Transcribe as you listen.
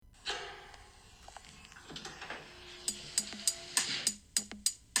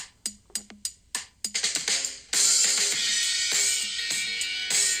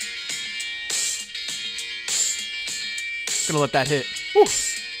going to let that hit. Woo.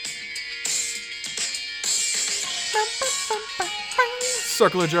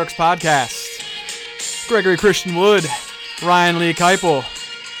 Circle of Jerks podcast. Gregory Christian Wood, Ryan Lee Keipel.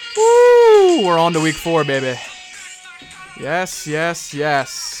 Woo! We're on to week 4, baby. Yes.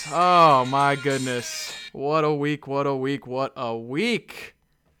 Oh, my goodness. What a week. What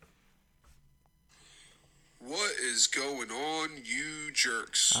is going on, you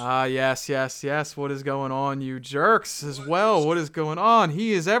jerks? Yes. What is going on, you jerks, as well? What is going on?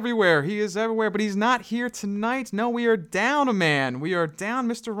 He is everywhere, but he's not here tonight. No, we are down a man. We are down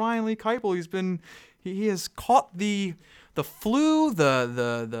Mr. Ryan Lee Keipel. He has caught the flu,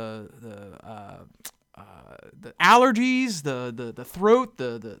 the allergies, the throat,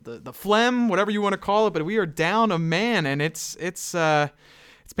 the phlegm, whatever you want to call it. But we are down a man, and it's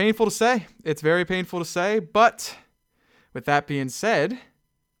painful to say. It's very painful to say. But with that being said,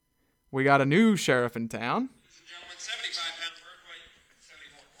 we got a new sheriff in town.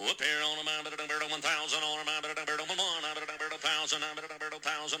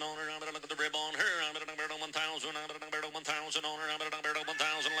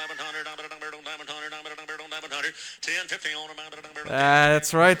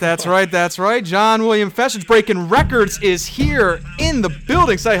 That's right. John William Fessage, breaking records, is here in the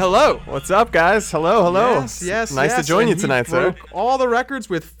building. Say hello. What's up, guys? Hello. Yes. Nice to join you tonight, sir. All the records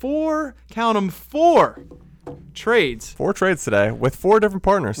with 4 trades. 4 trades today with 4 different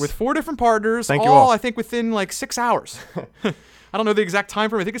partners. Thank you all. I think within like 6 hours. I don't know the exact time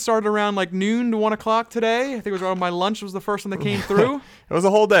frame. I think it started around like noon to 1 o'clock today. I think it was around my lunch was the first one that came through. It was a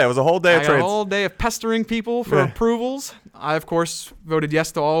whole day. Of trades. A whole day of pestering people for approvals. I, of course, voted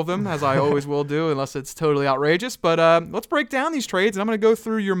yes to all of them, as I always will do, unless it's totally outrageous. But let's break down these trades, and I'm going to go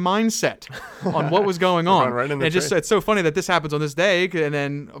through your mindset on what was going on. It's so funny that this happens on this day, and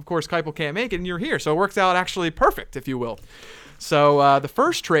then, of course, Keipel can't make it, and you're here. So it works out actually perfect, if you will. So the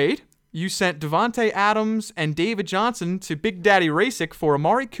first trade, you sent Devontae Adams and David Johnson to Big Daddy Racek for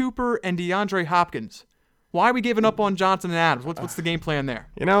Amari Cooper and DeAndre Hopkins. Why are we giving up on Johnson and Adams? What's the game plan there?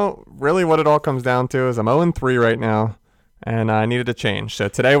 Really what it all comes down to is I'm 0-3 right now, and I needed a change. So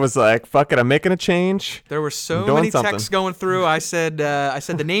today was like, fuck it, I'm making a change. There were so many texts going through. I said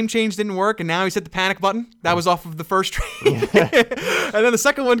the name change didn't work, and now he hit the panic button. That was off of the first trade. And then the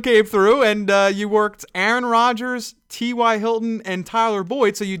second one came through, and you worked Aaron Rodgers, T.Y. Hilton, and Tyler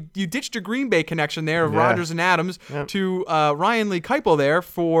Boyd. So you ditched your Green Bay connection there of Rodgers and Adams to Ryan Lee Keipel there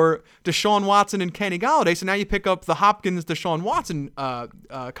for Deshaun Watson and Kenny Golladay. So now you pick up the Hopkins-Deshaun Watson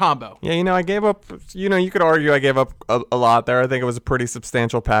combo. Yeah, I gave up, you could argue I gave up a lot there. I think it was a pretty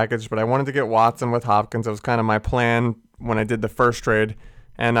substantial package, but I wanted to get Watson with Hopkins. It was kind of my plan when I did the first trade.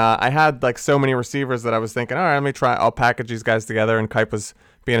 And I had like so many receivers that I was thinking, all right, let me try. I'll package these guys together. And Keip was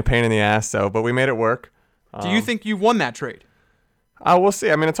being a pain in the ass. But we made it work. Do you think you won that trade? We'll see.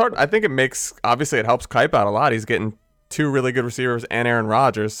 I mean, it's hard. I think it helps Keip out a lot. He's getting 2 really good receivers and Aaron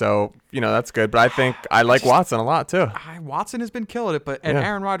Rodgers. So, that's good. But I think I like Watson a lot too. Watson has been killing it, and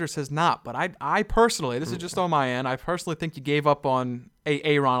Aaron Rodgers has not. But I personally, this is just on my end, I personally think you gave up on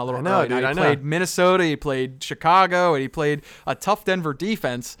Aaron a little early. He played Minnesota, he played Chicago, and he played a tough Denver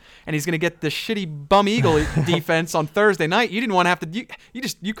defense, and he's going to get the shitty bum Eagle defense on Thursday night. You didn't want to have to.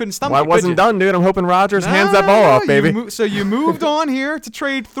 You couldn't stomach it. I wasn't done, dude. I'm hoping Rodgers hands that ball off, baby. So you moved on here to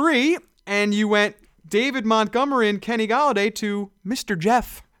trade 3, and you went David Montgomery and Kenny Golladay to Mr.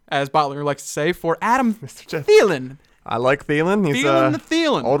 Jeff, as Butler likes to say, for Adam Thielen. I like Thielen. He's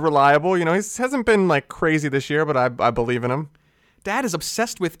Thielen. Old reliable. He hasn't been like crazy this year, but I believe in him. Dad is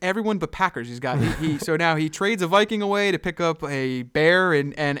obsessed with everyone but Packers. So now he trades a Viking away to pick up a Bear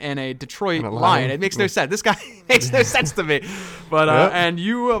and a Detroit Lion. It makes no sense. This guy makes no sense to me. But and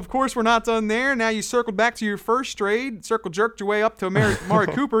you, of course, were not done there. Now you circled back to your first trade, jerked your way up to Amari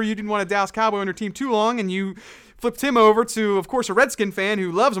Cooper. You didn't want a Dallas Cowboy on your team too long, and you flipped him over to, of course, a Redskin fan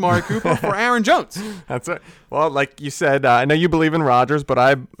who loves Amari Cooper for Aaron Jones. That's it. Well, like you said, I know you believe in Rodgers, but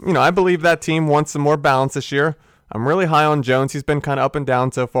I believe that team wants some more balance this year. I'm really high on Jones. He's been kind of up and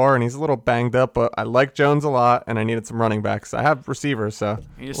down so far, and he's a little banged up, but I like Jones a lot, and I needed some running backs. I have receivers, so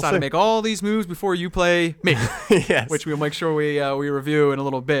you decided to make all these moves before you play me. Yes. Which we'll make sure we review in a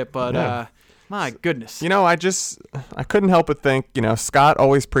little bit, but my goodness. I couldn't help but think, Scott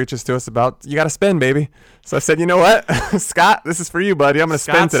always preaches to us about, you got to spend, baby. So I said, you know what, Scott, this is for you, buddy. I'm going to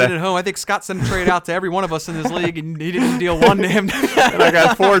spend today. Scott's at home. I think Scott sent a trade out to every one of us in this league, and he didn't deal one to him. And I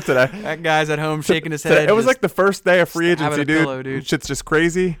got 4 today. That guy's at home shaking his head. It was like the first day of free agency, dude. Shit's just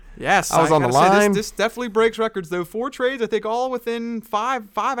crazy. Yes, I was on the gotta say, line. This definitely breaks records, though. 4 trades, I think, all within five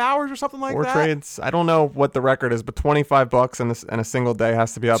hours or something like 4 that. trades. I don't know what the record is, but $25 in a single day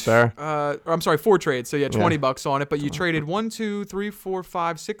has to be up there. I'm sorry, 4 trades. So yeah, $20 on it. But you traded 1, 2, 3, 4,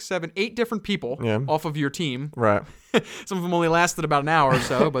 5, 6, 7, 8 different people off of your team. Right. Some of them only lasted about an hour or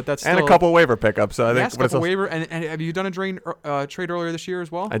so, but that's still And a couple waiver pickups. So I think yes, a couple waiver. And have you done a trade earlier this year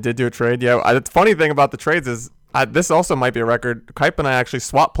as well? I did do a trade. Yeah. The funny thing about the trades is this also might be a record. Kuip and I actually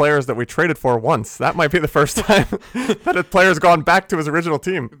swapped players that we traded for once. That might be the first time that a player's gone back to his original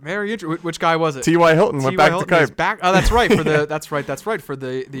team. Very interesting. Which guy was it? T.Y. Hilton went back to Kuip. Back. Oh, that's right. That's right. For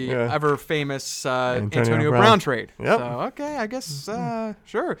the ever famous Antonio Brown trade. Yep. So okay, I guess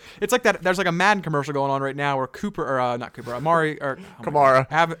sure. It's like that. There's like a Madden commercial going on right now where Kamara.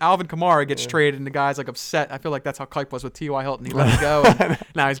 Alvin Kamara gets traded, and the guy's like upset. I feel like that's how Kuip was with T.Y. Hilton. He let him go, and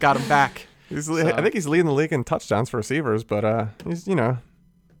now he's got him back. I think he's leading the league in touchdowns for receivers, but he's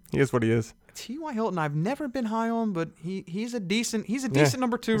he is what he is. T.Y. Hilton, I've never been high on, but he's a decent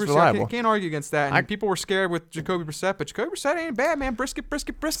number 2 he's receiver. reliable. Can't argue against that. And people were scared with Jacoby Brissett, but Jacoby Brissett ain't bad, man. Brisket,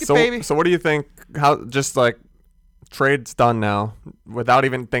 baby. So what do you think? How just like trade's done now, without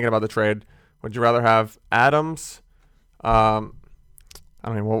even thinking about the trade? Would you rather have Adams? I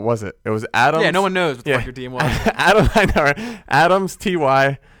don't know, what was it? It was Adams. Yeah, no one knows what the fuck your team was. I know, right? Adams,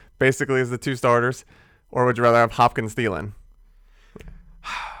 T.Y. basically is the 2 starters, or would you rather have Hopkins, Thielen?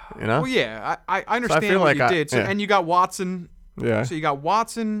 You know? Well, yeah, I understand feel what like you did. So, and you got Watson. Yeah. So you got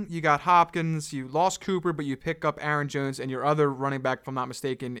Watson, you got Hopkins, you lost Cooper, but you pick up Aaron Jones, and your other running back, if I'm not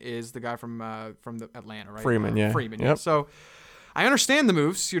mistaken, is the guy from the Atlanta, right? Freeman, yeah. Freeman, yep. yeah. So I understand the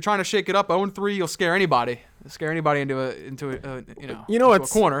moves. You're trying to shake it up. 0-3, you'll scare anybody. into a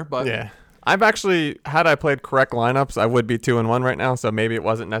corner. But yeah. I've actually, had I played correct lineups, I would be 2-1 right now. So maybe it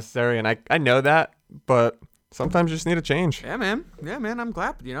wasn't necessary, and I know that, but sometimes you just need a change. Yeah, man. I'm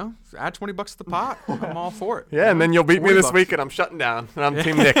glad. Add $20 to the pot. I'm all for it. Yeah, and then you'll beat me this week, and I'm shutting down, and I'm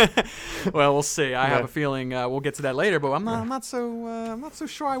Team Nick. Well, we'll see. I have a feeling we'll get to that later, but I'm not so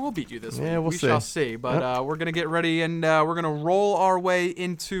sure I will beat you this week. Yeah, we shall see. But we're gonna get ready, and we're gonna roll our way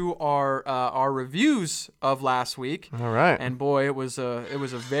into our reviews of last week. All right. And boy, it was a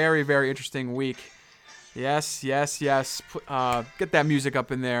very, very interesting week. Yes. Get that music up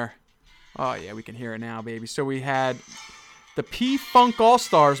in there. Oh, yeah, we can hear it now, baby. So we had the P-Funk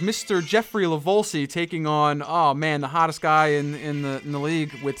All-Stars, Mr. Jeffrey Lavolsi, taking on, the hottest guy in the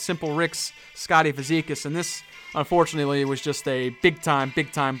league with Simple Rick's Scotty Fazekas. And this, unfortunately, was just a big-time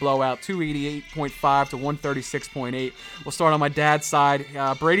blowout, 288.5 to 136.8. We'll start on my dad's side.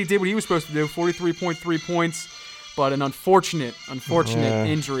 Brady did what he was supposed to do, 43.3 points, but an unfortunate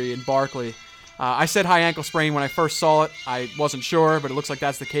injury in Barkley. I said high ankle sprain when I first saw it. I wasn't sure, but it looks like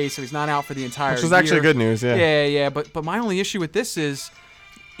that's the case. So he's not out for the entire year. Which was actually good news, yeah. Yeah. But my only issue with this is,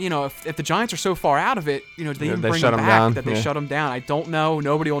 if the Giants are so far out of it, do they even bring shut him him back? down. That they shut him down. I don't know.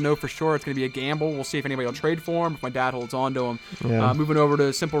 Nobody will know for sure. It's going to be a gamble. We'll see if anybody will trade for him. If my dad holds on to him. Yeah. Moving over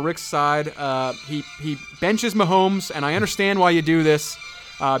to Simple Rick's side, he benches Mahomes, and I understand why you do this.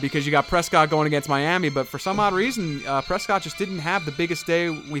 Because you got Prescott going against Miami, but for some odd reason, Prescott just didn't have the biggest day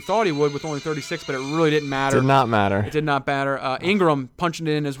we thought he would with only 36, but it really didn't matter. Did not matter. It did not matter. Ingram punching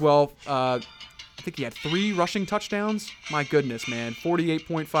it in as well. I think he had 3 rushing touchdowns. My goodness, man.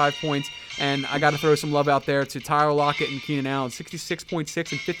 48.5 points. And I got to throw some love out there to Tyler Lockett and Keenan Allen,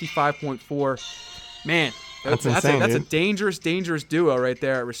 66.6 and 55.4. Man. That's insane, That's dude. a dangerous duo right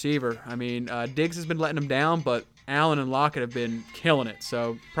there at receiver. I mean, Diggs has been letting him down, but Allen and Lockett have been killing it.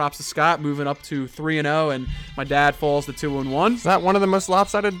 So props to Scott, moving up to 3-0, and my dad falls to 2-1. Is that one of the most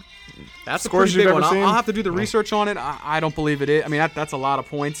lopsided That's scores a pretty big you've one. ever seen? I'll have to do the research on it. I don't believe it is. I mean, that's a lot of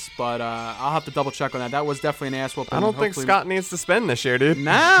points, but I'll have to double check on that. That was definitely an ass whooping. I don't think Scott needs to spend this year, dude.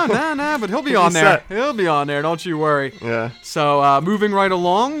 No, but he'll be on there. He'll be on there. Don't you worry. Yeah. So moving right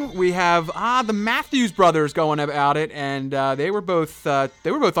along, we have the Matthews brothers going about it, and they were both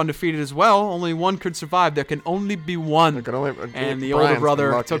undefeated as well. Only one could survive. There can only be one. And the older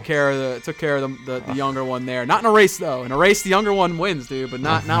brother took care of the younger one there. Not in a race though. In a race, the younger one wins, dude. But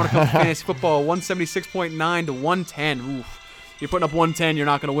not now in a couple fantasy football. 176.9 to 110. Oof. You're putting up 110. You're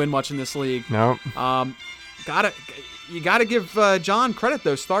not going to win much in this league. No. You gotta give John credit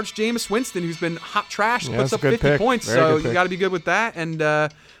though. Starts Jameis Winston, who's been hot trash, puts up 50 points. So you got to be good with that.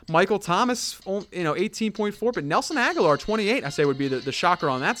 And Michael Thomas, 18.4, but Nelson Aguilar, 28. I say would be the shocker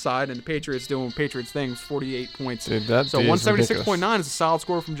on that side. And the Patriots doing Patriots things, 48 points. Dude, so 176.9 is a solid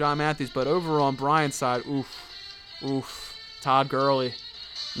score from John Matthews. But over on Brian's side, oof, Todd Gurley.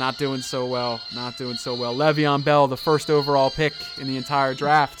 Not doing so well. Le'Veon Bell, the first overall pick in the entire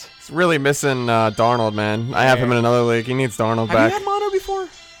draft. He's really missing Darnold, man. I have him in another league. He needs Darnold back. Have you had Mono before?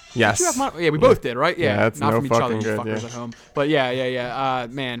 Yes. Did you have yeah, we both did, right? Yeah, it's not no from each other, fucking you good, fuckers yeah. at home. But yeah.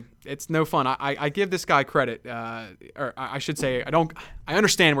 Man, it's no fun. I give this guy credit, or I should say, I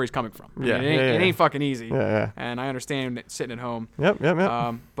understand where he's coming from. I Yeah, mean, it ain't fucking easy. Yeah. And I understand it sitting at home. Yep.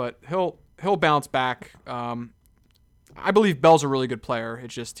 But he'll bounce back. I believe Bell's a really good player.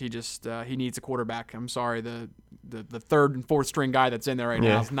 It's just he needs a quarterback. I'm sorry, the third and fourth string guy that's in there right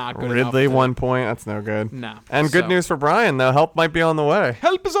now is not good enough. Ridley 1 point. That's no good. No. And good news for Brian though. Help might be on the way.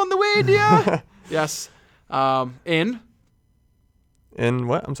 Help is on the way, dear. Yes. In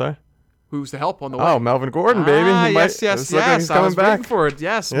what? I'm sorry. Who's the help on the way? Oh, Melvin Gordon, baby. Yes. Looks like he's I coming was back. waiting for it.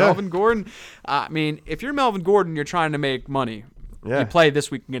 Yes, Yeah. Melvin Gordon. I mean, if you're Melvin Gordon, you're trying to make money. Yeah. You play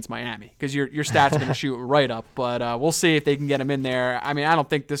this week against Miami because your stats are going to shoot right up. But we'll see if they can get him in there. I mean, I don't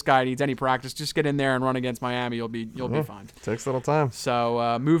think this guy needs any practice. Just get in there and run against Miami. You'll be fine. Takes a little time.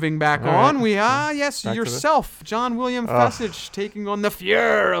 So moving back All on, right. yes, Back to yourself, John William Fessich taking on the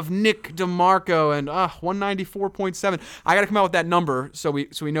fear of Nick DeMarco and 194.7. I got to come out with that number so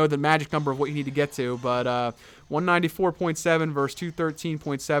we know the magic number of what you need to get to. But 194.7 versus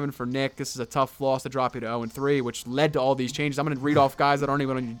 213.7 for Nick. This is a tough loss to drop you to 0-3, which led to all these changes. I'm going to read off guys that aren't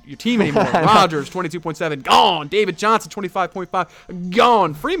even on your team anymore. Rodgers, 22.7, gone. David Johnson, 25.5,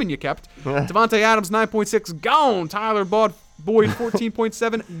 gone. Freeman, you kept. Devontae Adams, 9.6, gone. Tyler Boyd,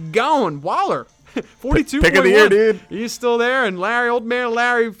 14.7, gone. Waller, 42.1. Pick of the year, dude. He's still there. And old man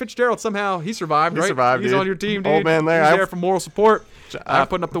Larry Fitzgerald, somehow he survived, right? Survived, He's dude. on your team, dude. Old man Larry. He's there for moral support.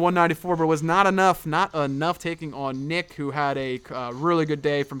 Putting up the 194, but was not enough taking on Nick, who had a really good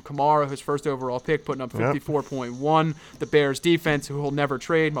day from Kamara, his first overall pick, putting up 54.1. The Bears defense, who will never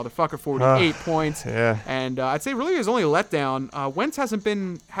trade, motherfucker, 48 points. Yeah. And I'd say really his only letdown. Wentz hasn't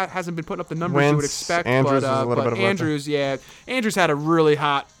been putting up the numbers you would expect. Andrews but was a little bit of a Andrews, Andrews had a really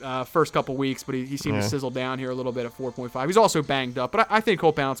hot first couple weeks, but he seemed to sizzle down here a little bit at 4.5. He's also banged up, but I think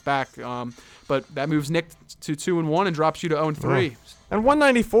he'll bounce back. But that moves Nick to 2-1 and drops you to 0-3. And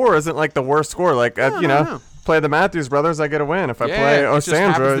 194 isn't like the worst score. Like, No. play the Matthews brothers, I get a win. If I play it just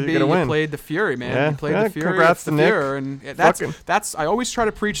happens Osandra, to you be get a win. You played the Fury, man. Yeah. You played Yeah, the Fury. congrats it's the to Nick. Fury, and that's. I always try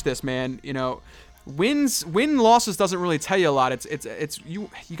to preach this, man. You know, win losses doesn't really tell you a lot. It's you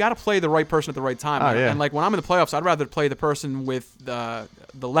got to play the right person at the right time. Oh, yeah. And like when I'm in the playoffs, I'd rather play the person with the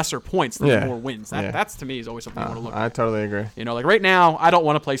lesser points than the more wins. That's to me is always something you want to look at. I totally agree. You know, like right now, I don't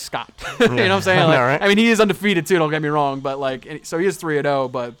want to play Scott. You know what I'm saying? Like, right? I mean, he is undefeated too. Don't get me wrong, but like, so he is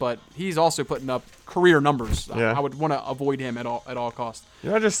 3-0, but he's also putting up career numbers. Yeah. I would want to avoid him at all costs. You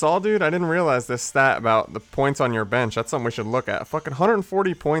know what I just saw, dude? I didn't realize this stat about the points on your bench. That's something we should look at. Fucking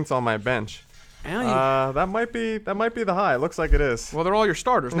 140 points on my bench. That might be the high. It looks like it is. Well, they're all your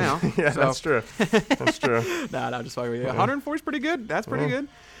starters now. Yeah, so. that's true. That's true. No, just fucking with you. 140 is pretty good. That's pretty good.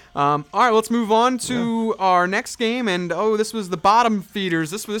 All right, let's move on to our next game. And this was the bottom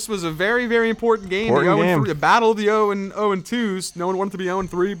feeders. This was a very, very important game. The battle of the 0 and 2s. No one wanted to be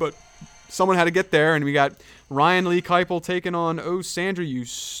 0-3, but someone had to get there. And we got Ryan Lee Keipel taking on Sandra, you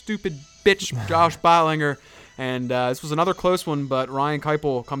stupid bitch, Josh Bottlinger. And this was another close one, but Ryan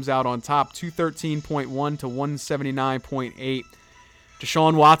Keipel comes out on top, 213.1 to 179.8.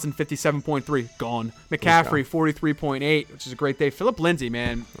 Deshaun Watson, 57.3, gone. McCaffrey, 43.8, which is a great day. Philip Lindsay,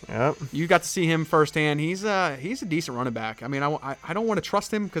 man, you got to see him firsthand. He's a decent running back. I mean, I don't want to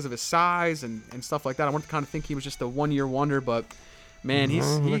trust him because of his size and stuff like that. I want to kind of think he was just a one-year wonder, but man, he's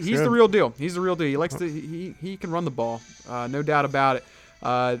the real deal. He's the real deal. He likes to he can run the ball, no doubt about it.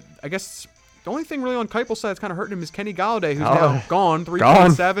 I guess the only thing really on Keipel's side that's kind of hurting him is Kenny Golladay, who's now gone,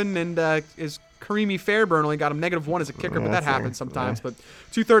 3.7, and is Kareem Fairburn only got him -1 as a kicker, but that happens sometimes. But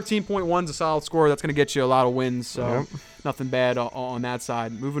 213.1 is a solid score. That's going to get you a lot of wins, so nothing bad on that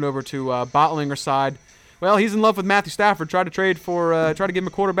side. Moving over to Bottlinger's side. Well, he's in love with Matthew Stafford. Tried to trade for, try to give him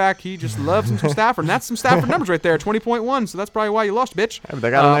a quarterback. He just loves him some Stafford, and that's some Stafford numbers right there, 20.1. So that's probably why you lost, bitch. Yeah, but they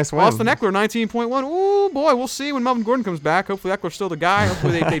got a nice win. Austin Eckler, 19.1. Ooh, boy, we'll see when Melvin Gordon comes back. Hopefully Eckler's still the guy.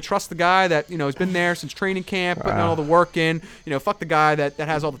 Hopefully they trust the guy that has been there since training camp, putting all the work in. Fuck the guy that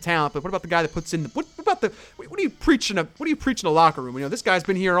has all the talent. But what about the guy that puts in what do you preach in a locker room? This guy's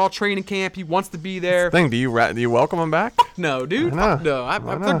been here all training camp. He wants to be there. Do you welcome him back? No, dude. Fuck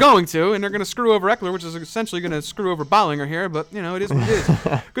no. They're going to, and they're going to screw over Eckler, which is essentially going to screw over Bollinger here. But it is what it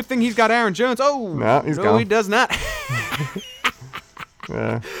is. Good thing he's got Aaron Jones. No, he's gone. He does not.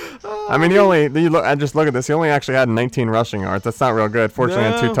 Yeah. I mean, I just look at this. He only actually had 19 rushing yards. That's not real good. Fortunately,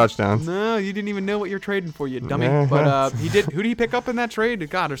 he had 2 touchdowns. No, you didn't even know what you're trading for, you dummy. Yeah. But he did. Who did he pick up in that trade?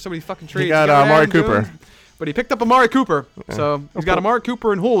 God, there's so many fucking trades. He got Amari Cooper. But he picked up Amari Cooper. So he's got Amari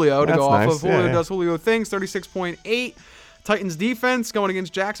Cooper and Julio to go off nice. of. Julio does Julio things, 36.8. Titans defense going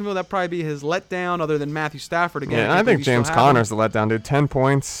against Jacksonville, that'd probably be his letdown other than Matthew Stafford again. Yeah, and I think James Conner's the letdown, dude. 10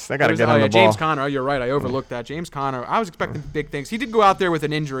 points. They got to get on the ball. James Conner, you're right. I overlooked that. James Conner, I was expecting big things. He did go out there with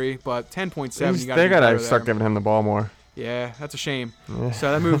an injury, but 10.7. They got to start giving him the ball more. Yeah, that's a shame. Yeah.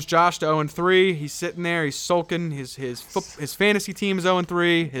 So that moves Josh to 0-3. He's sitting there. He's sulking. His fantasy team is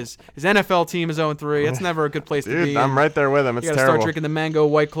 0-3. His NFL team is 0-3. That's never a good place to be. Dude, I'm right there with him. It's terrible. You got to start drinking the mango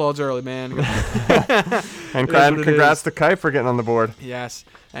White Claws early, man. And congrats to Kite for getting on the board. Yes.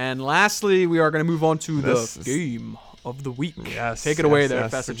 And lastly, we are going to move on to the game of the week. Yes. Take it away there,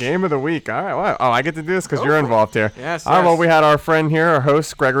 Fessage. Game of the week. All right. Wow. Oh, I get to do this because you're involved here. Yes. All right. Well, we had our friend here, our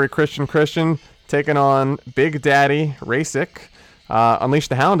host, Gregory Christian, taking on Big Daddy Rasic. Unleash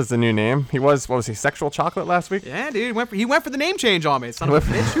the Hound is the new name. He was, Sexual Chocolate last week? Yeah, dude. He went for the name change on me. Son of a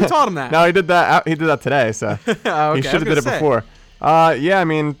bitch. Who taught him that? No, he did that. He did that today, so okay, he should have did it before. Yeah, I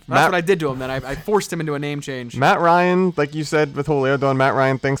mean, that's what I did to him. Then I forced him into a name change. Matt Ryan, like you said with Julio doing Matt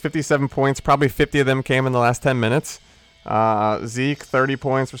Ryan things, 57 points. Probably 50 of them came in the last 10 minutes. Zeke, 30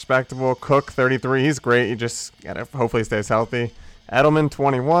 points, respectable. Cook, 33. He's great. You just gotta hopefully stays healthy. Edelman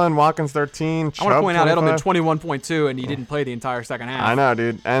 21, Watkins 13. I want to point out Edelman 21.2, and he didn't play the entire second half. I know,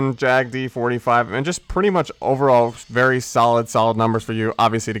 dude. And Jag D 45, and just pretty much overall very solid numbers for you.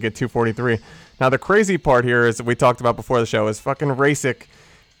 Obviously to get 243. Now the crazy part here is that we talked about before the show is fucking Rasic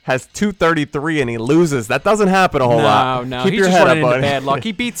has 233 and he loses. That doesn't happen a whole lot. No, Keep he's your just head running up, into buddy. bad luck.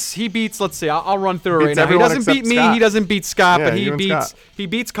 He beats. Let's see. I'll run through it right now. He everyone doesn't beat except me. Scott. He doesn't beat Scott, Yeah, but you and Scott. he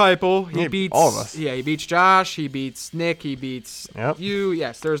beats Keipel. He beats all of us. Yeah, he beats Josh. He beats Nick. He beats you.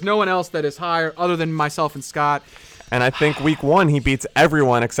 Yes, there's no one else that is higher other than myself and Scott. And I think week 1 he beets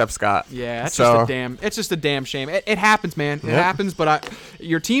everyone except Scott. Yeah, it's just a damn shame. It happens, man. It happens. But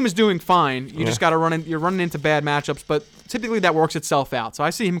your team is doing fine. You just got to run in. You're running into bad matchups, but typically that works itself out. So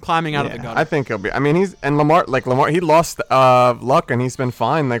I see him climbing out of the gutter. I think he'll be. I mean, Lamar. He lost luck and he's been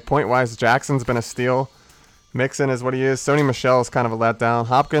fine. Like point wise, Jackson's been a steal. Mixon is what he is. Sony Michel is kind of a letdown.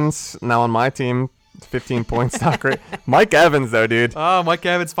 Hopkins now on my team. 15 points, not great. Mike Evans, though, dude. Oh, Mike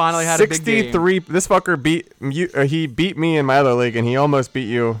Evans finally had a big game. 63. This fucker beat you. He beat me in my other league, and he almost beat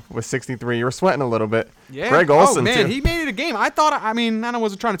you with 63. You were sweating a little bit. Yeah. Greg Olsen, oh, man, too. he made it a game. I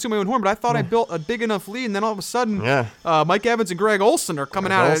wasn't trying to toot my own horn, but I thought I built a big enough lead, and then all of a sudden, Mike Evans and Greg Olsen are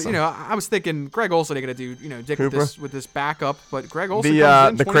coming out. I was thinking Greg Olsen ain't gonna do, dick with this backup, but Greg Olsen.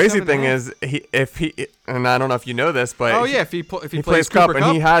 The crazy thing is, and I don't know if you know this, but if he plays Cup, and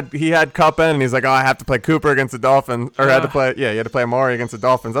he had Cup in, and he's like, I have to play Cooper against the Dolphins, or had to play Amari against the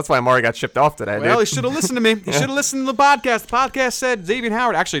Dolphins. That's why Amari got shipped off today. Well, he should have listened to me. He should have listened to the podcast. The podcast said Xavier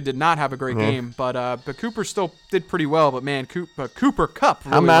Howard actually did not have a great game, but Cooper still did pretty well. But man, Cooper Cup.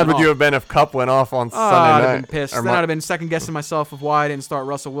 Really How mad would you have been if Cup went off on Sunday night? I'd have been pissed. Then I'd have been second guessing myself of why I didn't start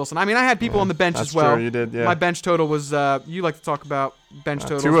Russell Wilson. I mean, I had people on the bench as well. True, you did. Yeah. My bench total was. You like to talk about bench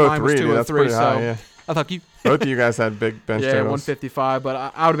totals? 203. Mine was 203. That's pretty high, so yeah. I thought you. Both of you guys had big bench totals. 155.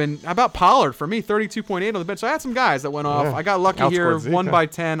 But I would have been about Pollard for me, 32.8 on the bench. So I had some guys that went off. Yeah. I got lucky here, Zeke, 1 by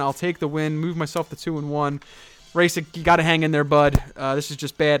 10. I'll take the win. Move myself to 2-1. Rasic, you got to hang in there, bud. This is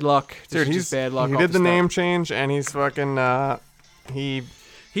just bad luck. Dude, he's bad luck. He did the name change, and he's fucking.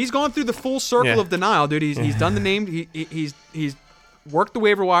 He's gone through the full circle of denial, dude. He's done the name. He's worked the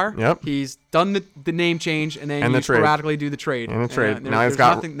waiver wire. Yep. He's done the name change, and then you sporadically do the trade. And the trade. Now he's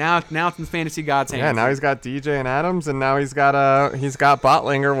got nothing. Now it's in the fantasy god's hands. Yeah. Now he's got DJ and Adams, and now he's got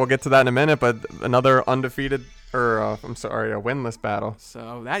Botlinger. We'll get to that in a minute, but another undefeated. A winless battle.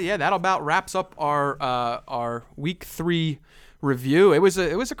 So that about wraps up our week 3 review. It was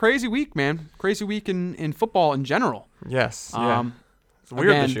a crazy week, man. Crazy week in football in general. Yes. It's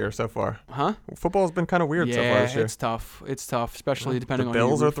weird this year so far. Huh? Football's been kind of weird so far this year. It's tough. It's tough, especially depending on the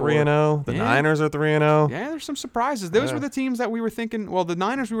Bills are 3-0. The Niners are 3-0. Yeah, there's some surprises. Those were the teams that we were thinking. Well, the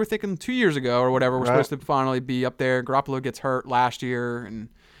Niners we were thinking 2 years ago or whatever were supposed to finally be up there. Garoppolo gets hurt last year and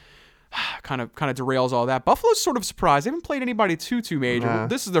kind of derails all that. Buffalo's sort of surprised. They haven't played anybody too major. Nah.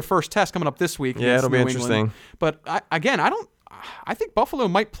 This is their first test coming up this week. Yeah, it'll be New interesting. England. But I think Buffalo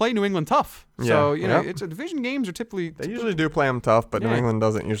might play New England tough. So, it's division games are typically... They usually do play them tough, but New England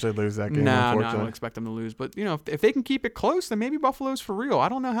doesn't usually lose that game, unfortunately. No, I don't expect them to lose. But, if they can keep it close, then maybe Buffalo's for real. I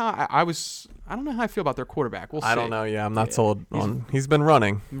don't know how I don't know how I feel about their quarterback. We'll see. I don't know. Yeah, I'm not sold on... He's been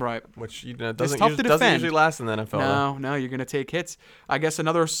running. Right. Which doesn't usually last in the NFL. No, you're going to take hits. I guess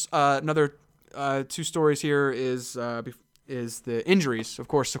another 2 stories here is the injuries. Of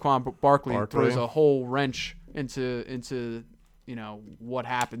course, Saquon Barkley throws a whole wrench into what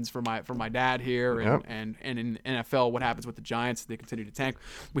happens for my dad here and in NFL what happens with the Giants. They continue to tank.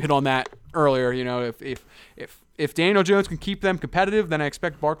 We hit on that earlier. If Daniel Jones can keep them competitive, then I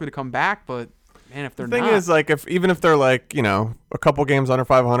expect Barkley to come back. But man, if they're The thing not, is, like, even if they're like, a couple games under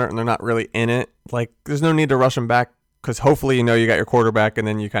 500 and they're not really in it, like, there's no need to rush them back because hopefully you got your quarterback and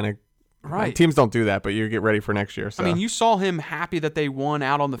then you kind of. right. Teams don't do that, but you get ready for next year. So. I mean, you saw him happy that they won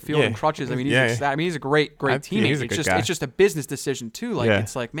out on the field in crutches. I mean, he's a great teammate. he's a good guy. It's just a business decision too. Like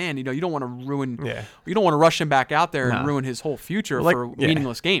it's like, man, you don't want to ruin. Yeah. You don't want to rush him back out there and ruin his whole future for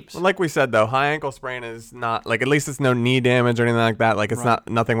meaningless games. Like we said, though, high ankle sprain is not like, at least it's no knee damage or anything like that. Like it's not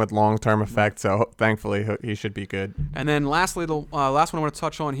nothing with long term effect. So thankfully he should be good. And then lastly, the last one I want to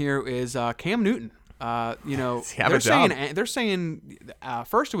touch on here is Cam Newton. They're saying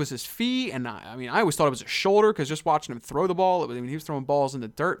first it was his feet, and I always thought it was his shoulder because just watching him throw the ball, he was throwing balls in the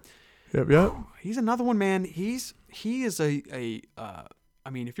dirt. Yep. He's another one, man. He is if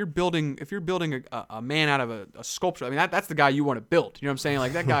you're building a man out of a sculpture, that's the guy you want to build. You know what I'm saying?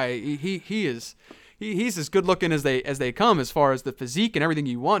 Like that guy, he's as good looking as they come as far as the physique and everything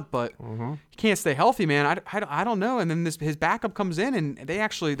you want, but he can't stay healthy, man. I don't know. And then his backup comes in, and they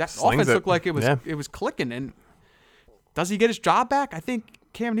actually that offense looked like it was clicking. And does he get his job back? I think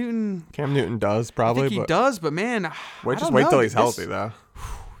Cam Newton does probably. I think he does, but man, wait till he's healthy though.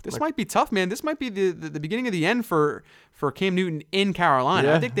 This might be tough, man. This might be the beginning of the end for Cam Newton in Carolina.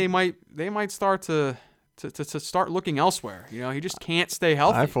 Yeah. I think they might start to start looking elsewhere. He just can't stay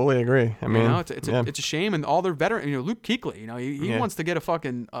healthy. I fully agree. I mean, it's a shame, and all their veterans. Luke Kuechly. He wants to get a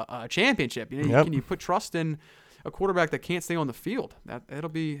fucking a championship. Can you put trust in a quarterback that can't stay on the field? It'll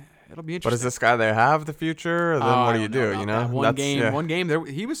be interesting. But is this guy they have the future? Or then what do you do? One game. There,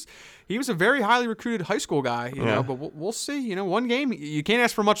 he was a very highly recruited high school guy. But we'll see. One game, you can't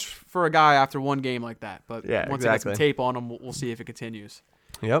ask for much for a guy after one game like that. But once I get some tape on him, we'll see if it continues.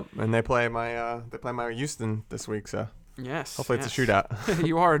 Yep, and they play my Houston this week, so yes, hopefully it's a shootout.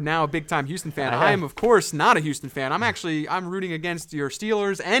 You are now a big time Houston fan. I am, of course, not a Houston fan. I'm rooting against your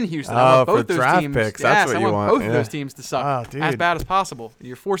Steelers and Houston. I want both for those draft teams. picks. Yes, That's what I you want want. both of those teams to suck as bad as possible.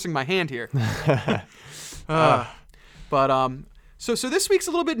 You're forcing my hand here. So this week's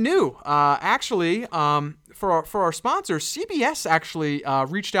a little bit new. For our sponsor, CBS actually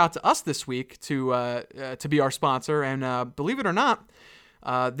reached out to us this week to be our sponsor, and believe it or not,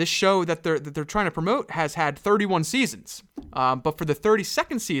 this show that they're trying to promote has had 31 seasons. But for the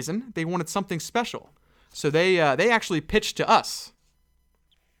 32nd season, they wanted something special, so they actually pitched to us.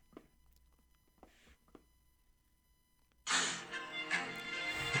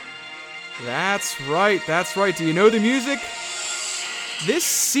 That's right. Do you know the music? This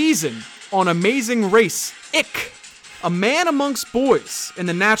season on Amazing Race, Ick, a man amongst boys in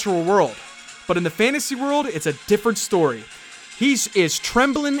the natural world. But in the fantasy world, it's a different story. He is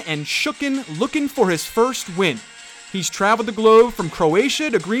trembling and shooken, looking for his first win. He's traveled the globe from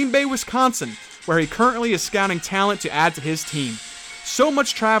Croatia to Green Bay, Wisconsin, where he currently is scouting talent to add to his team. So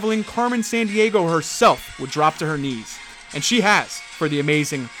much traveling, Carmen Sandiego herself would drop to her knees. And she has for the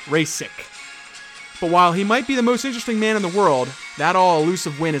Amazing Race, Ick. But while he might be the most interesting man in the world, that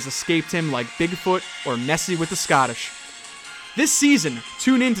all-elusive win has escaped him like Bigfoot or Nessie with the Scottish. This season,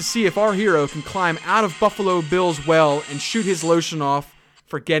 tune in to see if our hero can climb out of Buffalo Bill's well and shoot his lotion off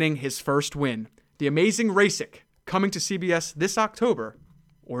for getting his first win. The Amazing Racic, coming to CBS this October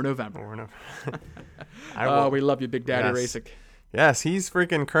or November. We love you, Big Daddy Racic. Yes, he's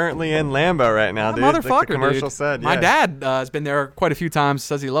freaking currently in Lambeau right now, dude. Motherfucker, like the commercial dude. said. My dad has been there quite a few times.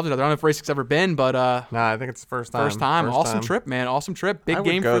 Says he loves it. I don't know if Racic's ever been, but I think it's the first time. First time. Awesome trip, man. Awesome trip. Big game.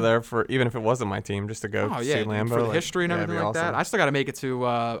 I would go there for even if it wasn't my team, just to go see Lambeau for the history and everything like awesome. that. I still got to make it to.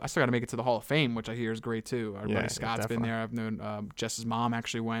 The Hall of Fame, which I hear is great too. Our buddy Scott's been there. I've known Jess's mom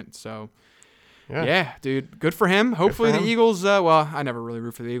actually went. So. Yeah, dude. Good for him. Hopefully the Eagles. I never really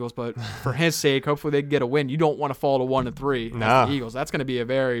root for the Eagles, but for his sake, hopefully they get a win. You don't want to fall to 1-3 as the Eagles. That's going to be a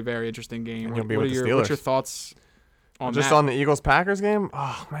very, very interesting game. What's your thoughts on just that? on the Eagles-Packers game?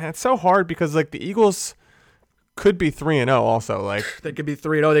 Oh man, it's so hard because like the Eagles could be 3-0 also. Like they could be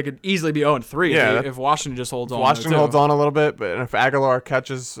 3-0. They could easily be 0-3 if Washington just holds on. Washington holds on a little bit, but if Aguilar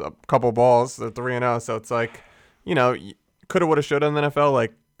catches a couple balls, they're 3-0. So it's like, coulda, woulda, shoulda in the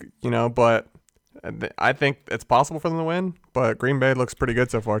NFL. But. I think it's possible for them to win, but Green Bay looks pretty good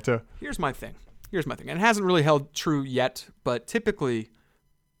so far too. Here's my thing. And it hasn't really held true yet, but typically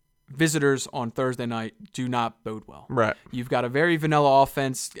visitors on Thursday night do not bode well. Right. You've got a very vanilla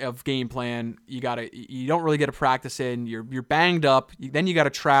offense of game plan. You don't really get a practice in. You're banged up. Then you got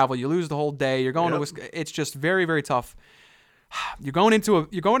to travel. You lose the whole day. You're going to Wisconsin. It's just very, very tough. You're going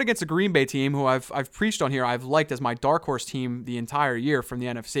against a Green Bay team who I've preached on here. I've liked as my dark horse team the entire year from the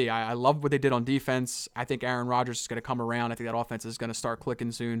NFC. I love what they did on defense. I think Aaron Rodgers is going to come around. I think that offense is going to start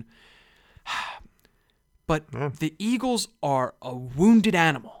clicking soon. But the Eagles are a wounded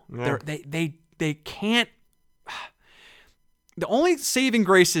animal. Yeah. they can't. The only saving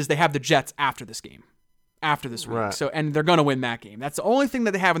grace is they have the Jets after this game, after this week. Right. So, and they're going to win that game. That's the only thing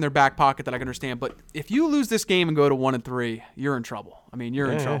that they have in their back pocket that I can understand. But if you lose this game and go to 1-3, you're in trouble. I mean,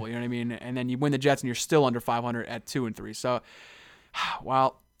 you're in trouble. You know what I mean? And then you win the Jets and you're still under 500 at 2-3. So,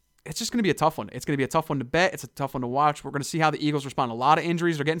 well, it's just going to be a tough one. It's going to be a tough one to bet. It's a tough one to watch. We're going to see how the Eagles respond. A lot of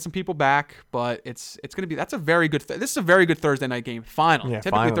injuries. They're getting some people back, but it's going to be. That's a very good. This is a very good Thursday night game. Finally, Yeah,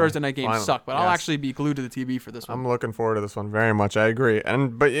 typically finally. Thursday night games Finally. suck, but I'll Yes. actually be glued to the TV for this one. I'm looking forward to this one very much. I agree.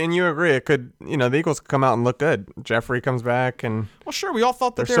 And you agree it could, the Eagles could come out and look good. Jeffrey comes back and Well, sure. We all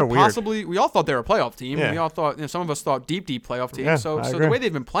thought that They're they so were weird. possibly. We all thought they were a playoff team. Yeah. We all thought. Some of us thought deep playoff team. Yeah, so I the agree. way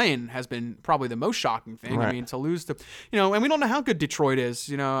they've been playing has been probably the most shocking thing. I Right. mean, to lose to, and we don't know how good Detroit is.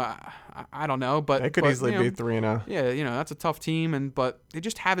 I don't know, but they could but, easily be 3-0. Yeah, that's a tough team, but they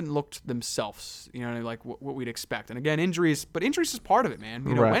just haven't looked themselves, like what we'd expect. And again, injuries is part of it, man.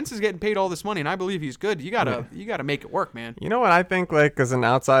 Right. Wentz is getting paid all this money, and I believe he's good. You gotta make it work, man. You know what I think, as an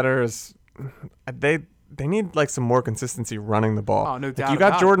outsider, is they need some more consistency running the ball. Oh, no doubt You got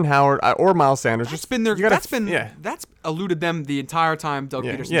about it. Jordan Howard or Miles Sanders. That's been their. you gotta- That's eluded them the entire time. Doug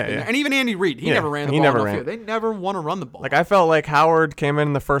Yeah, Peterson's yeah, been yeah. there. And even Andy Reid, he Yeah, never ran the he ball never enough ran. here. They never want to run the ball. I felt like Howard came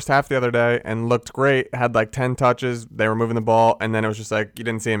in the first half the other day and looked great, had 10 touches. They were moving the ball, and then it was just you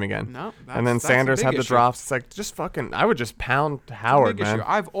didn't see him again. No, and then that's a Sanders big had the issue. drops. It's just fucking. I would just pound Howard, Big man. issue.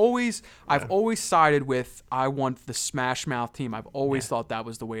 I've always sided with I want the smash mouth team. I've always thought that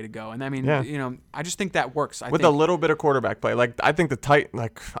was the way to go. And I mean, Yeah. I just think that works. With a little bit of quarterback play, I think the tight.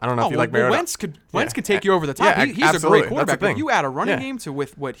 I don't know if you like Mariota. Wentz could take you over the top. Yeah, He's absolutely. a great That's the quarterback. But thing. if you add a running Yeah. game to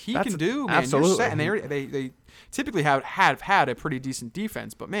with what he That's- can do, man, absolutely. you're set. And they typically have had a pretty decent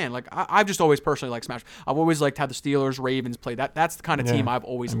defense. But man, I've just always personally liked smash. I've always liked how the Steelers, Ravens play. That's the kind of Yeah, team I've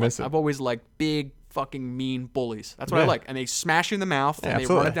always I liked. miss it. I've always liked big fucking mean bullies. That's what I Yeah. like. And they smash you in the mouth and they run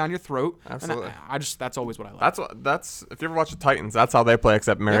absolutely. it down your throat. Absolutely. And that's always what I like. That's if you ever watch the Titans, that's how they play.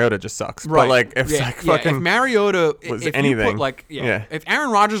 Except Mariota just sucks. Right. But if fucking if Mariota was if anything. you put Yeah. if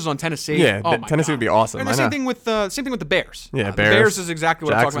Aaron Rodgers was on Tennessee, Yeah, oh my Tennessee God. would be awesome. And I the same know. thing with the the Bears. Yeah, The Bears. Bears is exactly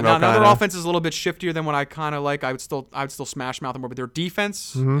what I'm talking about. Now, Jacksonville their kinda. offense is a little bit shiftier than what I kind of like. I would still smash mouth them more, but their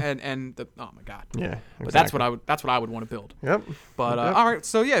defense and the, oh my God. yeah. But that's what I would want to build. Yep. But Yep. all right,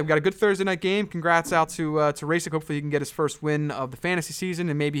 so yeah, we've got a good Thursday night game. Congrats out to Racek. Hopefully he can get his first win of the fantasy season,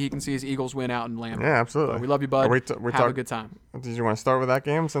 and maybe he can see his Eagles win out in Lambeau. Yeah, absolutely. We love you, bud. Are Have a good time. Did you want to start with that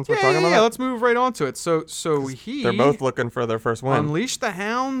game since we're Yeah, talking about yeah. it? Let's move right on to it. So They're both looking for their first win. Unleash the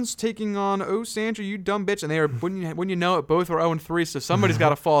Hounds taking on Sandra, you dumb bitch, and they are when you know it, both are 0-3. So somebody's got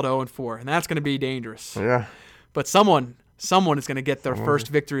to fall to 0-4, and that's going to be dangerous. Yeah. But someone is going to get their first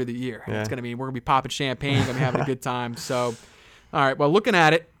victory of the year. And Yeah. it's going to be we're going to be popping champagne, going to be having a good time. So, all right. Well, looking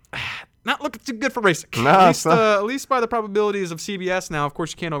at it. Not looking too good for Racek. No, at least by the probabilities of CBS. Now, of course,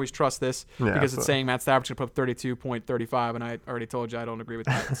 you can't always trust this Yeah, because it's so- saying Matt Stafford's going to put up 32.35, and I already told you I don't agree with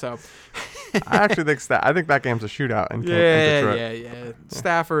that. So, I actually think that game's a shootout in Detroit. yeah.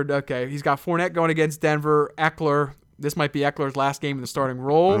 Stafford, okay. He's got Fournette going against Denver. Eckler. This might be Eckler's last game in the starting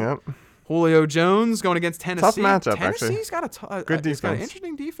role. Yep. Julio Jones going against Tennessee. matchup, Tennessee's got Good he's got an defense.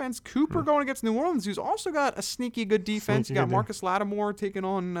 interesting defense. Cooper going against New Orleans, who's also got a sneaky good defense. Sneaky You got good Marcus Lattimore taking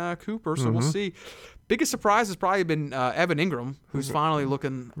on Cooper, so we'll see. Biggest surprise has probably been Evan Ingram, who's finally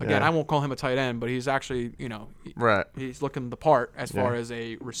looking, again, Yeah. I won't call him a tight end, but he's actually, Right. he's looking the part as far Yeah. as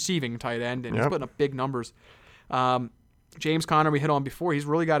a receiving tight end, and he's Yep. putting up big numbers. James Conner, we hit on before, he's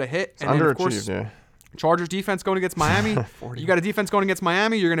really got a hit. And then, of course, Underachieved, yeah. Chargers defense going against Miami. 40. You got a defense going against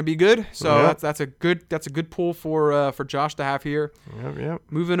Miami. You're going to be good. So Yep. that's a good pull for Josh to have here. Yep.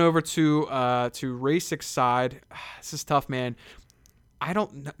 Moving over to Racek's side, this is tough, man. I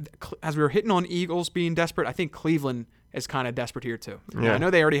don't know. As we were hitting on Eagles being desperate, I think Cleveland is kind of desperate here too. Yeah. I know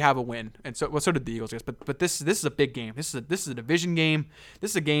they already have a win, and so did the Eagles, I guess. But this is a big game. This is a division game.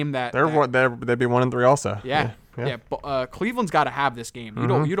 This is a game that They'd be 1-3 also. yeah. But Cleveland's got to have this game.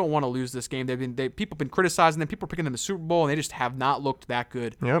 You don't want to lose this game. People have been criticizing them. People are picking them in the Super Bowl, and they just have not looked that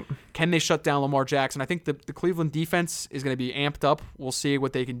good. Yep. Can they shut down Lamar Jackson? I think the Cleveland defense is going to be amped up. We'll see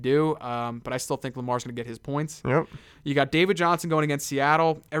what they can do. But I still think Lamar's going to get his points. Yep. You got David Johnson going against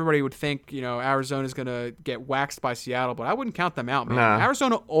Seattle. Everybody would think, Arizona's going to get waxed by Seattle, but I wouldn't count them out, man. Nah.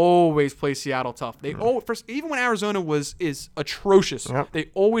 Arizona always plays Seattle tough. Even when Arizona is atrocious, Yep. they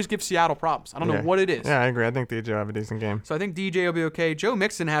always give Seattle problems. I don't know what it is. Yeah, I agree. I think DJ will have a decent game. So I think DJ will be okay. Joe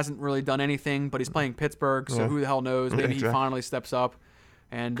Mixon hasn't really done anything, but he's playing Pittsburgh, so Yeah. who the hell knows? Maybe he Exactly. finally steps up.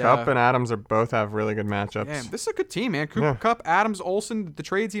 And Cup and Adams both have really good matchups. yeah, this is a good team, man. Cooper Yeah. Kupp, Adams, Olsen, the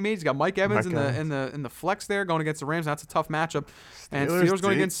trades he made. He's got Mike Evans Mike in the flex there going against the Rams. That's a tough matchup. And Steelers Steelers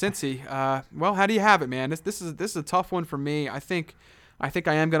going deep. against Cincy. Well, how do you have it, man? This is a tough one for me. I think I think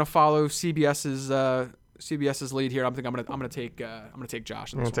I am going to follow CBS's lead here. I'm gonna take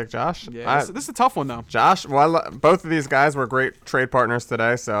Josh. You're gonna take Josh? Yeah, this is a tough one though. Josh, well, both of these guys were great trade partners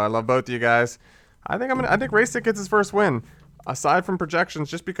today, so I love both of you guys. I think Racek gets his first win, aside from projections,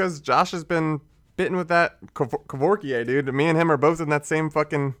 just because Josh has been bitten with that Kevorkian, dude. Me and him are both in that same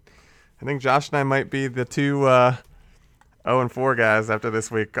fucking. I think Josh and I might be the two 0-4 guys after this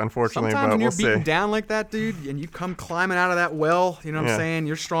week, unfortunately. Sometimes but when you're we'll beaten see. down like that, dude, and you come climbing out of that well, you know what I'm saying?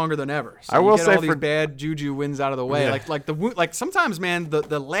 You're stronger than ever. So I will you get say all these bad juju wins out of the way. Yeah. Like sometimes, man,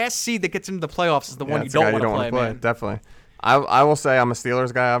 the last seed that gets into the playoffs is the one you it's the guy don't want to play, man. Definitely. I will say I'm a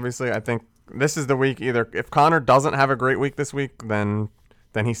Steelers guy. Obviously, I think this is the week. Either if Connor doesn't have a great week this week, then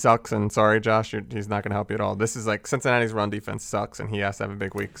he sucks. And sorry, Josh, he's not going to help you at all. This is like Cincinnati's run defense sucks, and he has to have a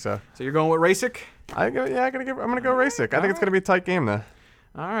big week. So you're going with Racek? I'm gonna go Racek. I think it's gonna be a tight game though.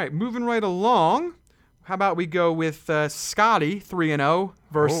 All right, moving right along. How about we go with Scotty 3-0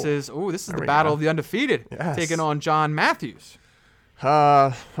 versus this is the battle of the undefeated, taking on John Matthews.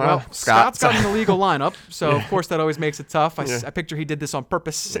 Well, Scott's got an illegal lineup, so of course that always makes it tough. I picture he did this on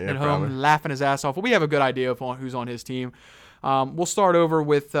purpose, sitting at home laughing his ass off. Well, we have a good idea of who's on his team. We'll start over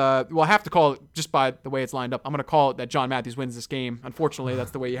with, I have to call it, just by the way it's lined up, I'm going to call it that John Matthews wins this game. Unfortunately,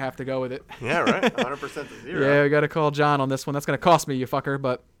 that's the way you have to go with it. Yeah, right? 100% to 0. Yeah, we got to call John on this one. That's going to cost me, you fucker,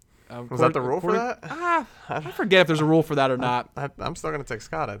 but... was that the rule for that? I forget if there's a rule for that or not. I'm still going to take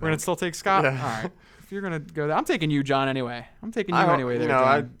Scott, I think. We're going to still take Scott? Yeah. All right. If you're going to go there, I'm taking you, John, anyway. I'm taking you anyway there,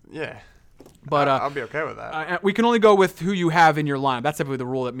 John. But I'll be okay with that. We can only go with who you have in your lineup. That's typically the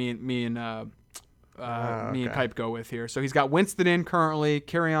rule that me and Pipe go with here. So he's got Winston in currently,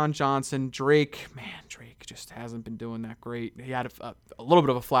 Kerryon Johnson, Drake. Man, Drake just hasn't been doing that great. He had a little bit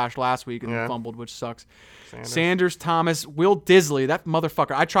of a flash last week and fumbled, which sucks. Sanders, Thomas, Will Disley, that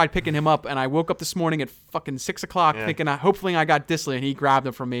motherfucker. I tried picking him up, and I woke up this morning at fucking 6 o'clock thinking, hopefully I got Disley, and he grabbed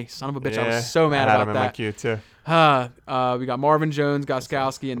him from me. Son of a bitch, I was so mad about I had him in my queue, too. We got Marvin Jones,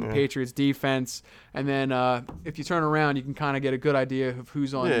 Gostkowski, and the Patriots defense. And then if you turn around, you can kind of get a good idea of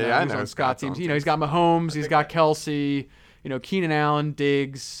who's on Scott's teams. He's got Mahomes, he's got Kelsey, Keenan Allen,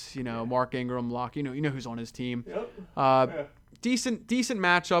 Diggs, Mark Ingram, Locke. You know who's on his team. Yep. Decent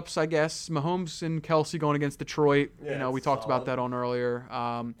matchups, I guess. Mahomes and Kelsey going against Detroit. We talked about that on earlier.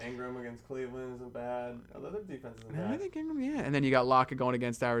 Ingram against Cleveland isn't bad. Other defense isn't bad. I think Ingram, and then you got Lockett going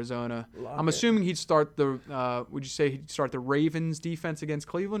against Arizona. I'm assuming he'd start the. Would you say he'd start the Ravens defense against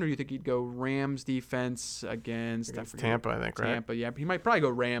Cleveland, or do you think he'd go Rams defense against Tampa? I think, right? Tampa, yeah. He might probably go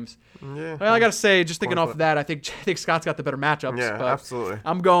Rams. Yeah. Well, I gotta say, just thinking off of that, I think Scott's got the better matchups. Yeah, but absolutely.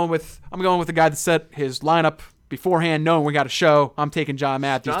 I'm going with the guy that set his lineup beforehand, knowing we got a show. I'm taking John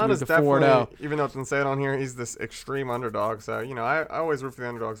Matthews to move to 4-0. Even though it doesn't say it on here, he's this extreme underdog. So, I always root for the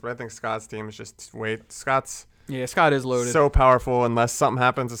underdogs, but I think Scott's team is just Scott's Scott is loaded. So powerful. Unless something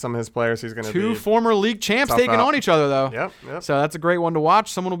happens to some of his players, he's going to be two former league champs taking on each other, though. Yep. So that's a great one to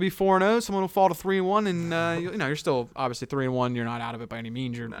watch. Someone will be 4-0. Someone will fall to 3-1, and you're still obviously 3-1. You're not out of it by any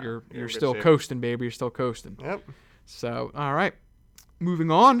means. You're still coasting, baby. You're still coasting. Yep. So all right.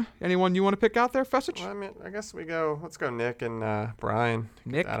 Moving on. Anyone you want to pick out there, Fessich? Well, I guess let's go Nick and Brian.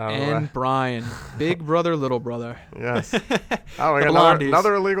 Nick and Brian. Big brother, little brother. Yes. Oh, we got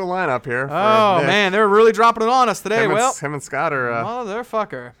another illegal lineup here. Oh, man. They're really dropping it on us today. Him and Scott are...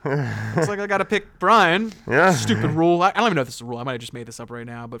 Motherfucker. Looks like I got to pick Brian. Yeah. Stupid rule. I don't even know if this is a rule. I might have just made this up right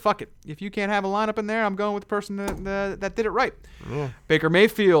now. But fuck it. If you can't have a lineup in there, I'm going with the person that did it right. Yeah. Baker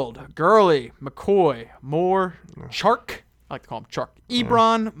Mayfield, Gurley, McCoy, Moore, Chark. I like to call him Chark.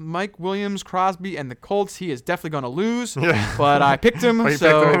 Ebron, Mike Williams, Crosby, and the Colts. He is definitely going to lose. Yeah. But I picked him,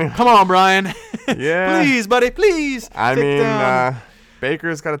 come on, Brian. Yeah. Please, buddy, please.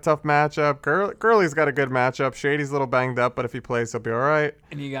 Baker's got a tough matchup. Gurley's got a good matchup. Shady's a little banged up, but if he plays, he'll be all right.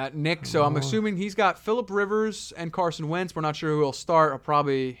 And you got Nick, so I'm assuming he's got Phillip Rivers and Carson Wentz. We're not sure who he'll start. He'll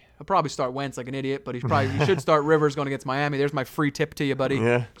probably start Wentz like an idiot, but he should start Rivers going against Miami. There's my free tip to you, buddy.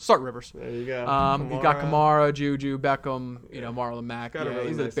 Yeah. Start Rivers. There you go. You got Kamara, Juju, Beckham, Marlon Mack.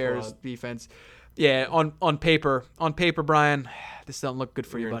 He's the Bears defense. Yeah, on paper, Brian, this doesn't look good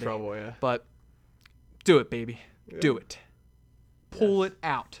for you, buddy. You're in trouble, yeah. But do it, baby. Yeah. Do it. Pull it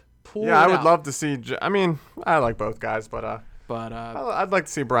out. I would love to see. I like both guys, but I'd like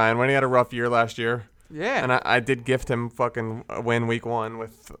to see Brian when he had a rough year last year. Yeah. And I did gift him fucking a win week 1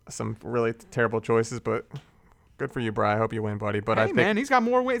 with some really terrible choices, but good for you, Brian. I hope you win, buddy. But hey, man, he's got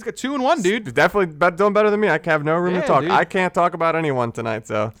more wins. He's got 2-1, dude. He's definitely doing better than me. I have no room to talk. Dude. I can't talk about anyone tonight,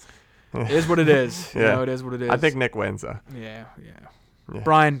 so. It is what it is. It is what it is. I think Nick wins, though. Yeah.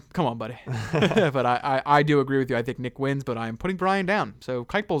 Brian, come on, buddy. But I do agree with you. I think Nick wins, but I'm putting Brian down. So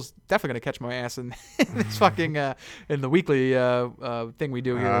Keipel's definitely going to catch my ass in this fucking in the weekly thing we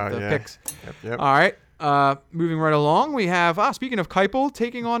do here with the picks. Yep. All right. Moving right along, we have, speaking of Keipel,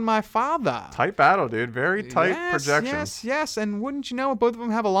 taking on my father. Tight battle, dude. Very tight projections. Yes. And wouldn't you know, both of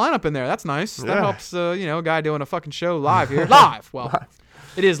them have a lineup in there. That's nice. That helps, a guy doing a fucking show live here. Live. Well,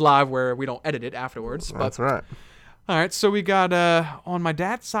 it is live where we don't edit it afterwards. But, that's right. All right. So we got, on my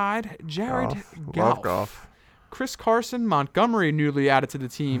dad's side, Jared Goff. Love Goff. Chris Carson, Montgomery newly added to the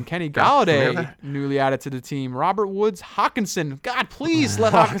team. Kenny Galladay newly added to the team. Robert Woods, Hawkinson. God, please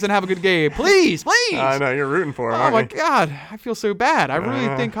let Hawkinson have a good game. Please. I know, you're rooting for him, Oh, aren't my you? God. I feel so bad. I really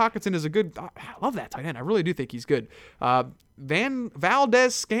think Hawkinson is a good – I love that tight end. I really do think he's good.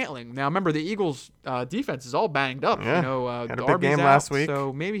 Valdez Scantling. Now, remember, the Eagles' defense is all banged up. Yeah. Had a big Darby's game out, last week.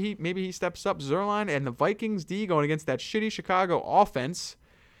 So maybe he steps up. Zerline and the Vikings D going against that shitty Chicago offense.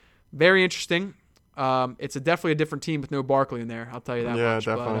 Very interesting. It's definitely a different team with no Barkley in there. I'll tell you that much.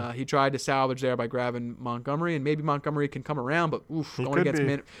 Definitely. But he tried to salvage there by grabbing Montgomery, and maybe Montgomery can come around. But going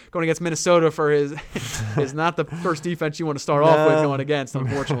against Minnesota for his is not the first defense you want to start off with going against,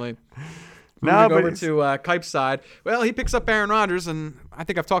 unfortunately. Moving over to Kipe's side. Well, he picks up Aaron Rodgers, and I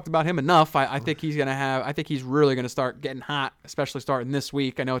think I've talked about him enough. I think he's really gonna start getting hot, especially starting this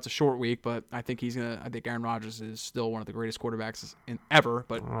week. I know it's a short week, but I think Aaron Rodgers is still one of the greatest quarterbacks ever,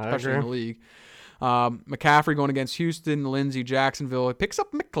 but especially in the league. McCaffrey going against Houston, Lindsey, Jacksonville. It picks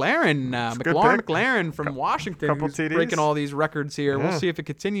up McLaurin from Washington, who's TDs. Breaking all these records here. Yeah. We'll see if it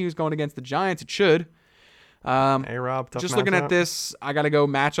continues going against the Giants. It should. A-Rob, tough just matchup. looking at this, I got to go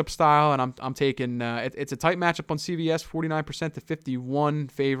matchup style, and I'm taking it's a tight matchup on CVS, 49% to 51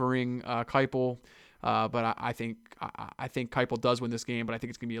 favoring Keipel. But I think Keipel does win this game, but I think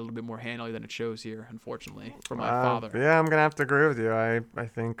it's going to be a little bit more handily than it shows here, unfortunately, for my father. Yeah, I'm going to have to agree with you. I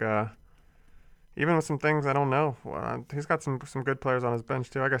think even with some things I don't know. He's got some good players on his bench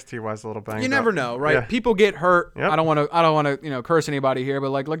too. I guess T.Y.'s a little banged up. You never know, right? Yeah. People get hurt. Yep. I don't want to curse anybody here, but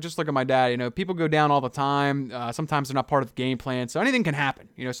like just look at my dad. People go down all the time. Sometimes they're not part of the game plan, so anything can happen.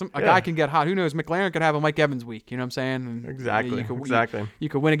 A guy can get hot. Who knows? McLaren could have a Mike Evans week. You know what I'm saying? And, exactly. You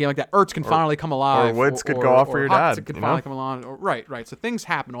could win a game like that. Ertz can finally come alive. Or Woods could go off for your dad. Could finally come along. Right. So things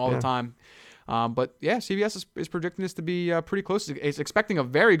happen all the time. But yeah, CBS is predicting this to be pretty close. It's expecting a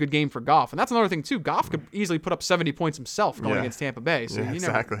very good game for Goff, and that's another thing too. Goff could easily put up 70 points himself going against Tampa Bay. So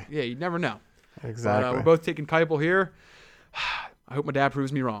you never know. Exactly. But, we're both taking Keipel here. I hope my dad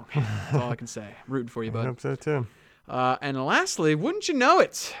proves me wrong. That's all I can say. Rooting for you, bud. I hope so too. And lastly, wouldn't you know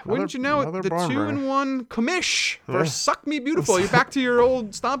it? The 2-1 commish for Suck Me Beautiful. You're back to your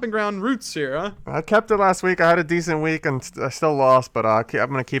old stomping ground roots here, huh? I kept it last week. I had a decent week, and I still lost, but I'm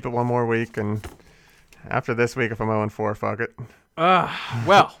going to keep it one more week. And after this week, if I'm 0-4, fuck it.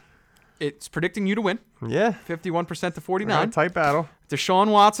 Well, it's predicting you to win. Yeah. 51% to 49. Tight battle. Deshaun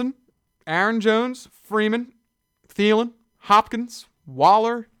Watson, Aaron Jones, Freeman, Thielen, Hopkins,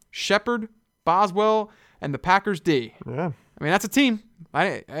 Waller, Shepard, Boswell, and the Packers D. Yeah. I mean, that's a team.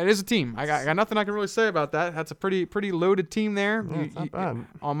 It is a team. I got nothing I can really say about that. That's a pretty loaded team there. Yeah, it's not bad.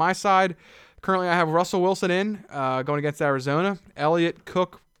 On my side, currently I have Russell Wilson going against Arizona. Elliott,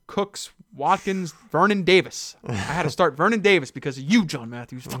 Cooks, Watkins, Vernon Davis. I had to start Vernon Davis because of you, John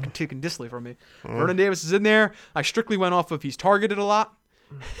Matthews, fucking taking Disley from me. Vernon Davis is in there. I strictly went off of he's targeted a lot.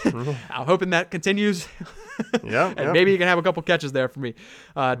 I'm hoping that continues. And maybe you can have a couple catches there for me.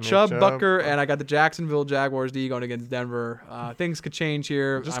 Chubb, Bucker, and I got the Jacksonville Jaguars D going against Denver. Things could change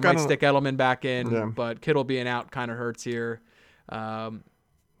here. I might stick Edelman back in, but Kittle being out kind of hurts here.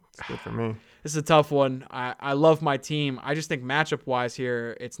 It's good for me. This is a tough one. I love my team. I just think matchup-wise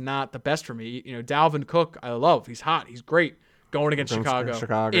here, it's not the best for me. Dalvin Cook, I love. He's hot. He's great. Going against Chicago.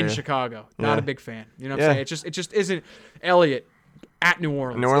 Chicago. Not a big fan. You know what I'm saying? It just isn't. Elliott at New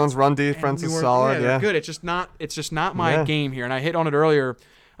Orleans. New Orleans run defense is solid. Yeah, good. It's just not my game here. And I hit on it earlier.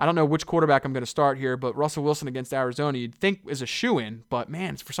 I don't know which quarterback I'm going to start here, but Russell Wilson against Arizona, you'd think is a shoo-in. But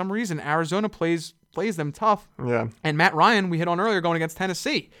man, for some reason, Arizona plays them tough. Yeah. And Matt Ryan, we hit on earlier, going against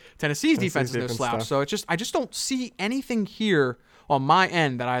Tennessee. Tennessee's defense is no slouch. So I just don't see anything here on my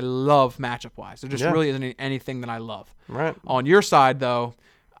end that I love matchup-wise. There just really isn't anything that I love. Right. On your side, though,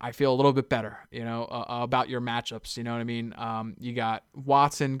 I feel a little bit better, about your matchups. You know what I mean? You got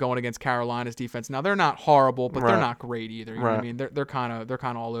Watson going against Carolina's defense. Now they're not horrible, but they're not great either. You know what I mean? They're kind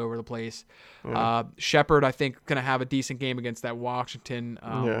of all over the place. Shepard, I think, gonna have a decent game against that Washington.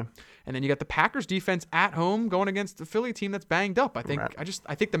 And then you got the Packers defense at home going against the Philly team that's banged up. I think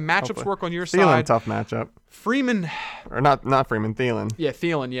I think the matchups work on your side. Tough matchup. Freeman, or not Freeman, Thielen. Yeah,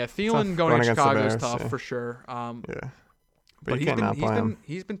 Thielen. Yeah, Thielen going against Chicago is tough for sure. But you can't not play him.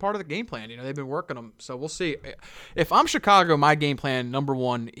 He's been part of the game plan. They've been working him, so we'll see. If I'm Chicago, my game plan number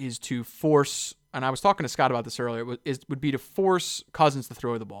one is to force. And I was talking to Scott about this earlier. Would be to force Cousins to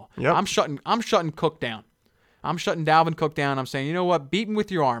throw the ball. Yep. I'm shutting Cook down. I'm shutting Dalvin Cook down. I'm saying, you know what? Beat him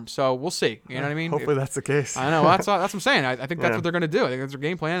with your arm. So we'll see. You know what I mean? Hopefully that's the case. I know. That's what I'm saying. I think that's what they're going to do. I think that's their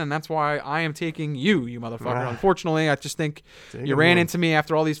game plan, and that's why I am taking you motherfucker. Unfortunately, I just think you ran into me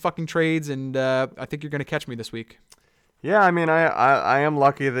after all these fucking trades, and I think you're going to catch me this week. Yeah, I mean, I am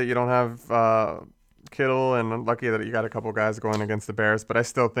lucky that you don't have Kittle, and I'm lucky that you got a couple guys going against the Bears, but I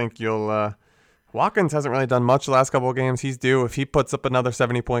still think you'll Watkins hasn't really done much the last couple of games. He's due. If he puts up another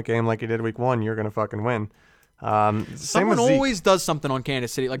 70-point game like he did week 1, you're going to fucking win. Someone always does something on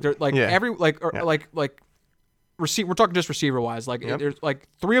Kansas City. Like they're we're talking just receiver wise. Like there's like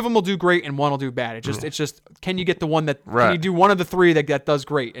 3 of them will do great and 1 will do bad. It's just can you get the one that can you do one of the 3 that does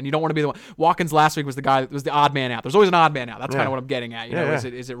great, and you don't want to be the one. Watkins last week was the guy that was the odd man out. There's always an odd man out. That's kind of what I'm getting at.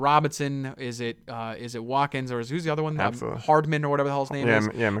 Is it Robinson? Is it Watkins, or who's the other one? Hardman or whatever the hell his name is.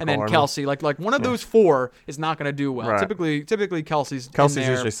 And then Kelsey. Like one of those 4 is not going to do well. Right. Typically Kelsey's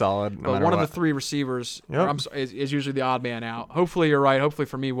usually solid. But one of the 3 receivers is usually the odd man out. Hopefully you're right. Hopefully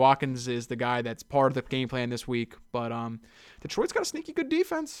for me, Watkins is the guy that's part of the game plan this week. But Detroit's got a sneaky good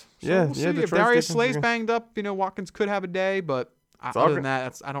defense. So we'll see. If Darius Slay's banged up, Watkins could have a day. But other than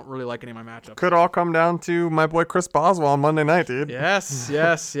that, I don't really like any of my matchups. Could all come down to my boy Chris Boswell on Monday night, dude. Yes.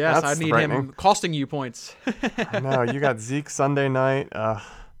 I need him costing you points. I know. You got Zeke Sunday night.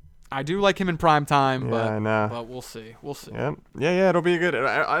 I do like him in prime time, but we'll see. Yeah, it'll be good.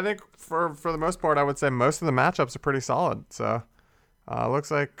 I think for the most part, I would say most of the matchups are pretty solid. So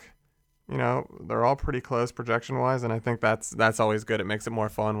looks like they're all pretty close projection-wise, and I think that's always good. It makes it more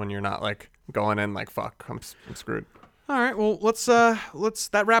fun when you're not like going in like fuck, I'm screwed. All right, well let's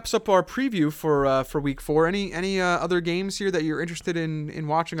that wraps up our preview for week 4. Any other games here that you're interested in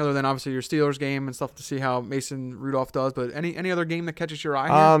watching other than obviously your Steelers game and stuff to see how Mason Rudolph does? But any other game that catches your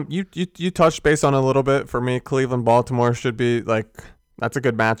eye here? You touched base on a little bit. For me, Cleveland Baltimore should be like that's a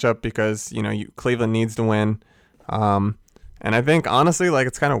good matchup because Cleveland needs to win. And I think, honestly, like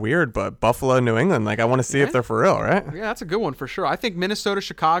it's kind of weird, but Buffalo, New England, like I want to see if they're for real, right? Yeah, that's a good one for sure. I think Minnesota,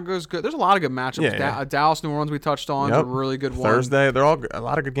 Chicago is good. There's a lot of good matchups. Dallas, New Orleans, we touched on, is a really good one. Thursday, they're all a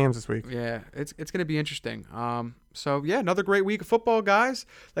lot of good games this week. Yeah, it's going to be interesting. So, yeah, another great week of football, guys.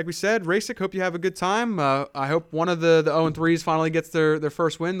 Like we said, Rasic, hope you have a good time. I hope one of the 0-3s finally gets their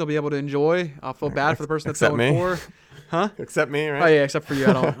first win. They'll be able to enjoy. I'll feel bad for the person that's 0-4. Huh? Except me, right? Oh, yeah, except for you.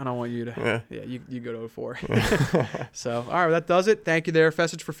 I don't want you to. Yeah, you go to 4. So, all right, that does it. Thank you there,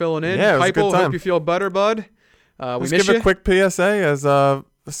 Fessage, for filling in. Yeah, it was a good time. Hope you feel better, bud. Let's give a quick PSA, as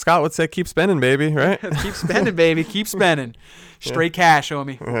Scott would say, keep spending, baby, right? Keep spending, baby. Keep spending. Straight cash,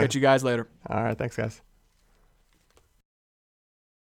 homie. We'll catch you guys later. All right, thanks, guys.